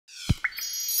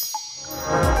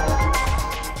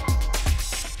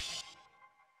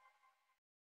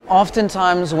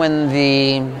Oftentimes when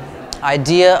the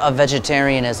idea of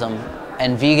vegetarianism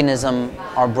and veganism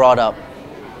are brought up,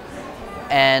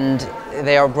 and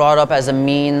they are brought up as a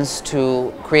means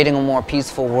to creating a more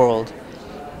peaceful world,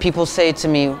 people say to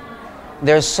me,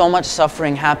 there's so much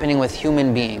suffering happening with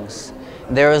human beings.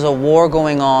 There is a war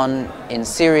going on in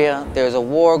Syria, there's a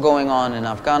war going on in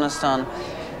Afghanistan,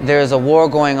 there's a war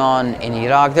going on in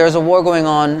Iraq, there's a war going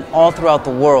on all throughout the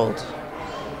world.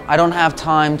 I don't have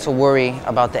time to worry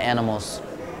about the animals.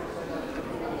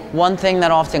 One thing that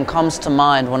often comes to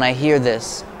mind when I hear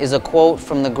this is a quote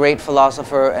from the great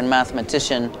philosopher and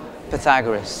mathematician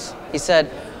Pythagoras. He said,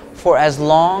 "For as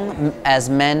long as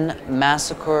men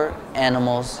massacre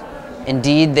animals,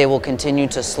 indeed they will continue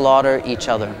to slaughter each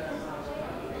other.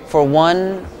 For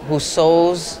one who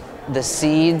sows the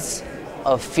seeds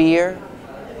of fear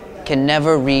can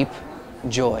never reap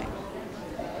joy."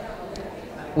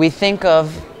 We think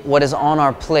of what is on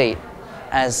our plate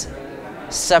as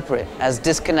separate, as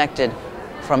disconnected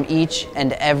from each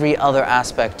and every other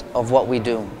aspect of what we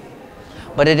do.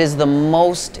 But it is the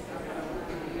most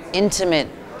intimate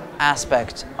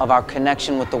aspect of our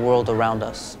connection with the world around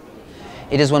us.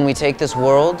 It is when we take this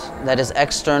world that is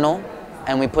external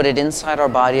and we put it inside our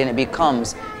body and it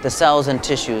becomes the cells and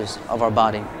tissues of our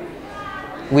body.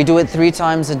 We do it 3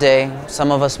 times a day,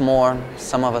 some of us more,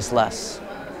 some of us less.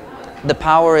 The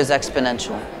power is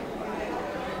exponential.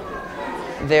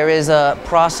 There is a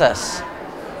process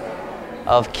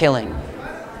of killing.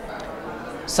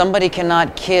 Somebody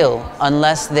cannot kill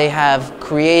unless they have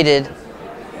created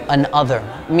an other,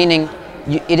 meaning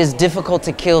it is difficult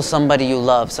to kill somebody you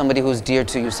love, somebody who's dear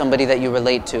to you, somebody that you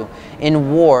relate to.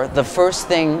 In war, the first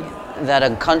thing that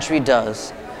a country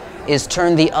does is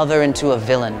turn the other into a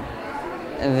villain.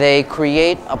 They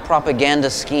create a propaganda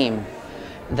scheme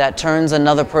that turns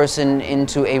another person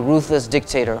into a ruthless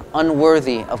dictator,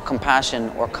 unworthy of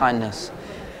compassion or kindness.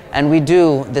 And we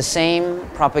do the same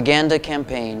propaganda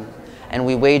campaign, and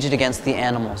we wage it against the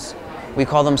animals. We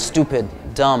call them stupid,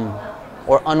 dumb,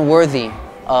 or unworthy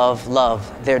of love.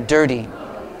 They're dirty.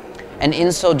 And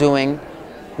in so doing,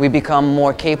 we become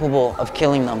more capable of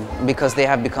killing them because they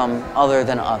have become other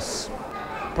than us.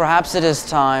 Perhaps it is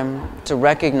time to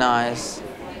recognize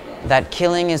that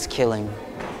killing is killing,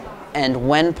 and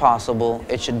when possible,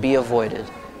 it should be avoided.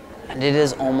 And it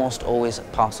is almost always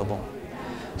possible.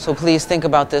 So please think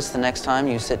about this the next time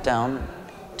you sit down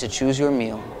to choose your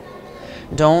meal.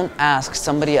 Don't ask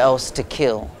somebody else to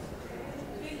kill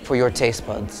for your taste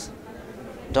buds.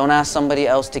 Don't ask somebody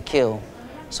else to kill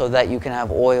so that you can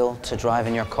have oil to drive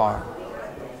in your car.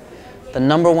 The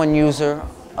 #1 user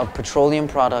of petroleum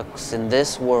products in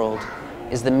this world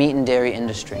is the meat and dairy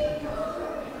industry.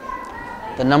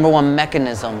 The #1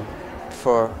 mechanism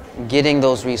for getting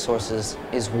those resources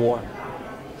is war.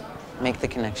 Make the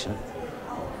connection.